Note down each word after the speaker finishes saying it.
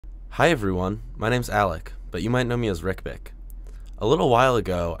Hi everyone, my name's Alec, but you might know me as Rickbick. A little while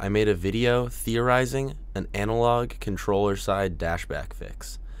ago, I made a video theorizing an analog controller side dashback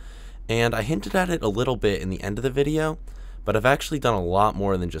fix, and I hinted at it a little bit in the end of the video, but I've actually done a lot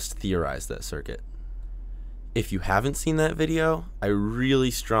more than just theorize that circuit. If you haven't seen that video, I really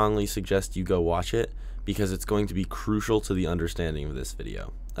strongly suggest you go watch it because it's going to be crucial to the understanding of this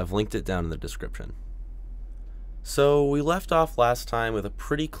video. I've linked it down in the description. So we left off last time with a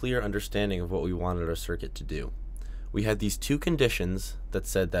pretty clear understanding of what we wanted our circuit to do. We had these two conditions that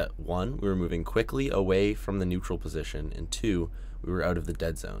said that 1, we were moving quickly away from the neutral position, and 2, we were out of the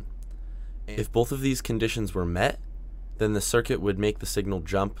dead zone. If both of these conditions were met, then the circuit would make the signal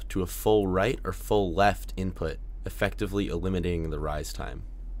jump to a full right or full left input, effectively eliminating the rise time.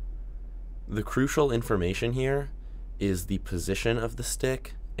 The crucial information here is the position of the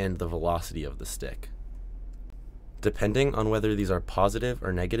stick and the velocity of the stick. Depending on whether these are positive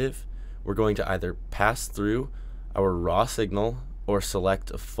or negative, we're going to either pass through our raw signal or select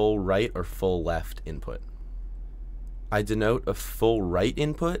a full right or full left input. I denote a full right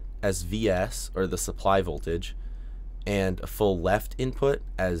input as Vs, or the supply voltage, and a full left input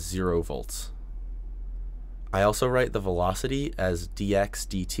as 0 volts. I also write the velocity as dx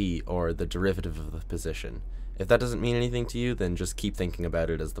dt, or the derivative of the position. If that doesn't mean anything to you, then just keep thinking about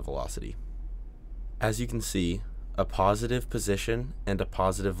it as the velocity. As you can see, a positive position and a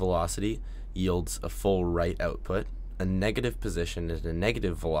positive velocity yields a full right output, a negative position and a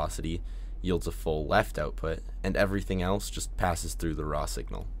negative velocity yields a full left output, and everything else just passes through the raw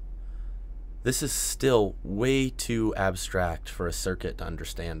signal. This is still way too abstract for a circuit to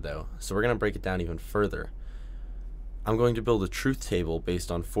understand though, so we're going to break it down even further. I'm going to build a truth table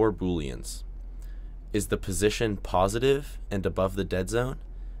based on 4 booleans. Is the position positive and above the dead zone?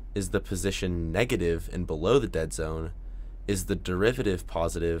 Is the position negative and below the dead zone? Is the derivative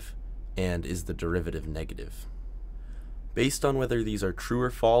positive? And is the derivative negative? Based on whether these are true or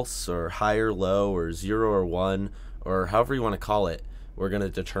false, or high or low, or 0 or 1, or however you want to call it, we're going to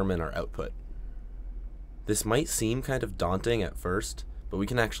determine our output. This might seem kind of daunting at first, but we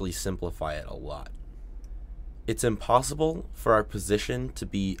can actually simplify it a lot. It's impossible for our position to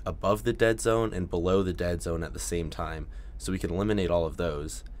be above the dead zone and below the dead zone at the same time, so we can eliminate all of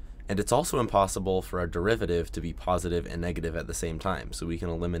those. And it's also impossible for our derivative to be positive and negative at the same time, so we can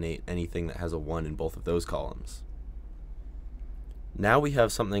eliminate anything that has a 1 in both of those columns. Now we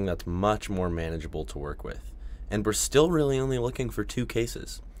have something that's much more manageable to work with, and we're still really only looking for 2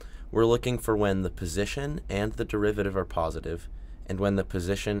 cases. We're looking for when the position and the derivative are positive, and when the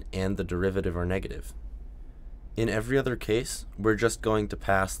position and the derivative are negative. In every other case, we're just going to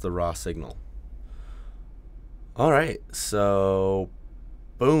pass the raw signal. Alright, so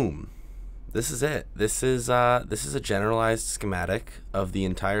boom. This is it. This is a generalized schematic of the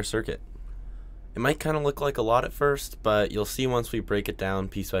entire circuit. It might kind of look like a lot at first, but you'll see once we break it down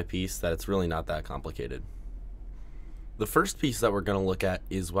piece by piece that it's really not that complicated. The first piece that we're going to look at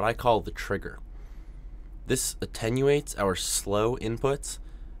is what I call the trigger. This attenuates our slow inputs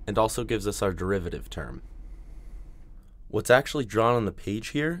and also gives us our derivative term. What's actually drawn on the page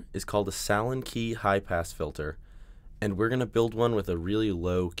here is called a Sallen-Key high-pass filter, and we're going to build one with a really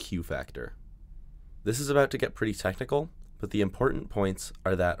low Q factor. This is about to get pretty technical, but the important points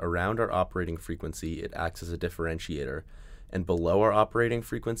are that around our operating frequency it acts as a differentiator, and below our operating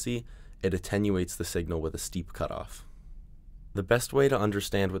frequency it attenuates the signal with a steep cutoff. The best way to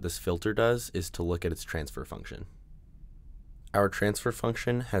understand what this filter does is to look at its transfer function. Our transfer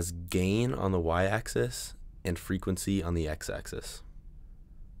function has gain on the y-axis and frequency on the x-axis.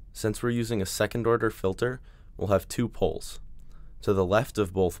 Since we're using a second order filter, we'll have 2 poles. To the left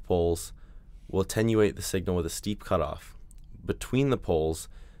of both poles, we'll attenuate the signal with a steep cutoff. Between the poles,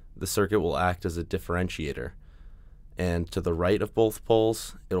 the circuit will act as a differentiator, and to the right of both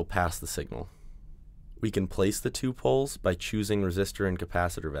poles, it'll pass the signal. We can place the 2 poles by choosing resistor and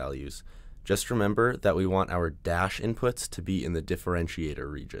capacitor values. Just remember that we want our dash inputs to be in the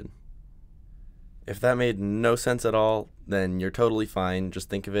differentiator region. If that made no sense at all, then you're totally fine. Just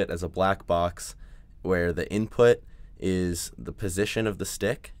think of it as a black box where the input is the position of the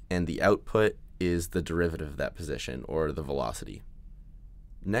stick and the output is the derivative of that position, or the velocity.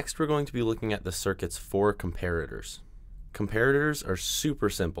 Next, we're going to be looking at the circuit's 4 comparators. Comparators are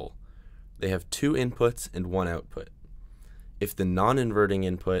super simple. They have 2 inputs and 1 output. If the non-inverting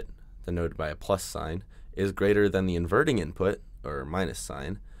input, denoted by a plus sign, is greater than the inverting input, or minus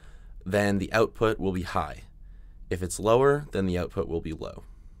sign, then the output will be high. If it's lower, then the output will be low.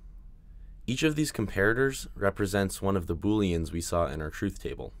 Each of these comparators represents one of the booleans we saw in our truth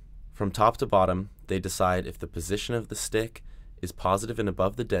table. From top to bottom, they decide if the position of the stick is positive and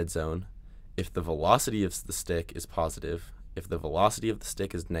above the dead zone, if the velocity of the stick is positive, if the velocity of the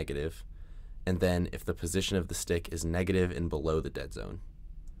stick is negative, and then if the position of the stick is negative and below the dead zone.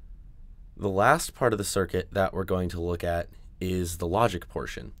 The last part of the circuit that we're going to look at is the logic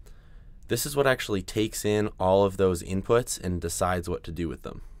portion. This is what actually takes in all of those inputs and decides what to do with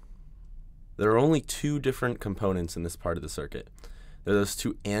them. There are only two different components in this part of the circuit. There are those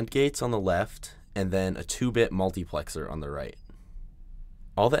two AND gates on the left and then a 2-bit multiplexer on the right.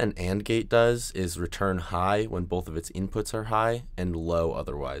 All that an AND gate does is return high when both of its inputs are high and low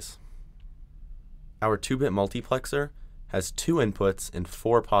otherwise. Our 2-bit multiplexer has 2 inputs and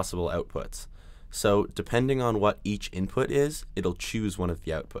 4 possible outputs. So depending on what each input is, it'll choose one of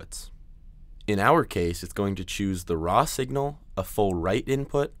the outputs. In our case, it's going to choose the raw signal, a full right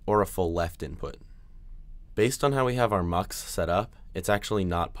input, or a full left input. Based on how we have our mux set up, it's actually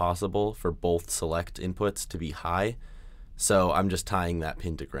not possible for both select inputs to be high, so I'm just tying that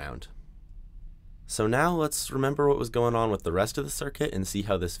pin to ground. So now let's remember what was going on with the rest of the circuit and see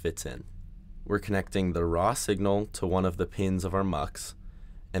how this fits in. We're connecting the raw signal to one of the pins of our mux,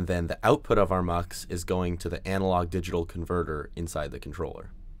 and then the output of our mux is going to the analog digital converter inside the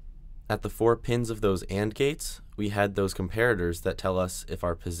controller. At the 4 pins of those AND gates, we had those comparators that tell us if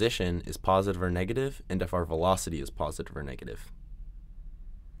our position is positive or negative and if our velocity is positive or negative.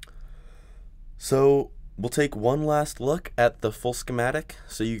 So we'll take one last look at the full schematic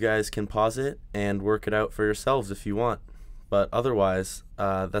so you guys can pause it and work it out for yourselves if you want. But otherwise,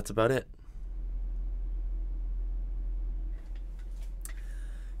 that's about it.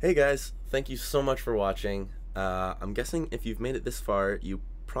 Hey guys, thank you so much for watching. I'm guessing if you've made it this far, you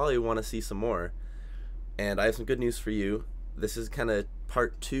probably want to see some more. And I have some good news for you. This is kind of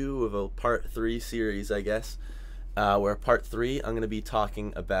part 2 of a part 3 series, I guess. Where part 3, I'm going to be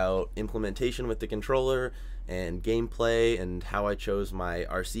talking about implementation with the controller and gameplay and how I chose my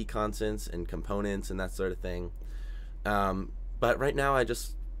RC constants and components and that sort of thing. But right now I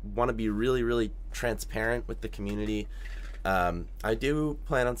just want to be really transparent with the community. I do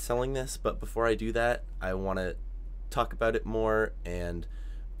plan on selling this, but before I do that, I want to talk about it more and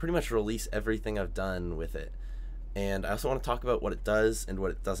pretty much release everything I've done with it. And I also want to talk about what it does and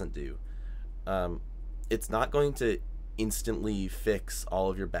what it doesn't do. It's not going to instantly fix all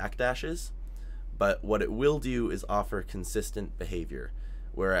of your backdashes, but what it will do is offer consistent behavior,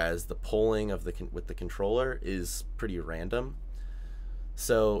 whereas the polling of with the controller is pretty random.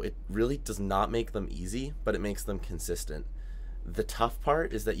 So it really does not make them easy, but it makes them consistent. The tough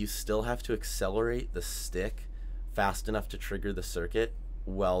part is that you still have to accelerate the stick fast enough to trigger the circuit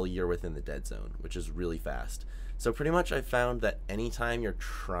while you're within the dead zone, which is really fast. So pretty much I found that anytime you're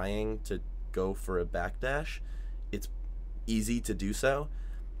trying to go for a backdash, it's easy to do so.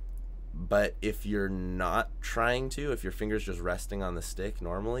 But if you're not trying to, if your finger's just resting on the stick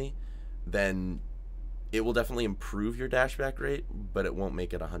normally, then it will definitely improve your dashback rate, but it won't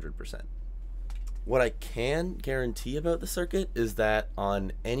make it 100%. What I can guarantee about the circuit is that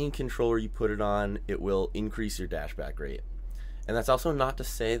on any controller you put it on, it will increase your dashback rate. And that's also not to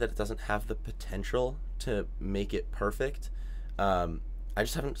say that it doesn't have the potential to make it perfect. I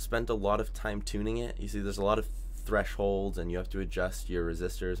just haven't spent a lot of time tuning it. You see, there's a lot of thresholds and you have to adjust your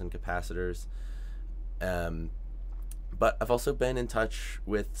resistors and capacitors. But I've also been in touch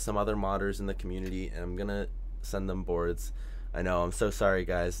with some other modders in the community, and I'm gonna send them boards. I know, I'm so sorry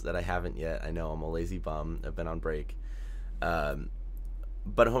guys that I haven't yet. I know I'm a lazy bum, I've been on break. But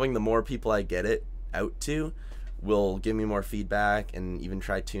I'm hoping the more people I get it out to will give me more feedback and even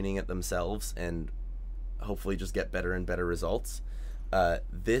try tuning it themselves and hopefully just get better and better results.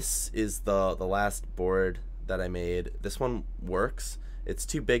 This is the last board that I made. This one works. It's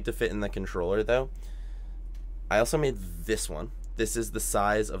too big to fit in the controller though. I also made this one. This is the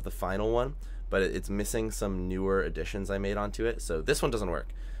size of the final one, but it's missing some newer additions I made onto it. So this one doesn't work,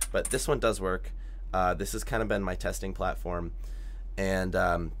 but this one does work. This has kind of been my testing platform, and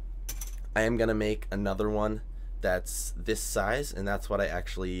I am gonna make another one that's this size, and that's what I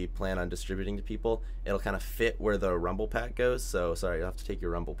actually plan on distributing to people. It'll kind of fit where the rumble pack goes, so sorry, you'll have to take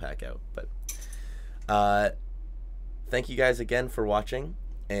your rumble pack out. But thank you guys again for watching,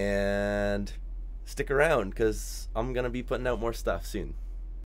 and stick around because I'm gonna be putting out more stuff soon.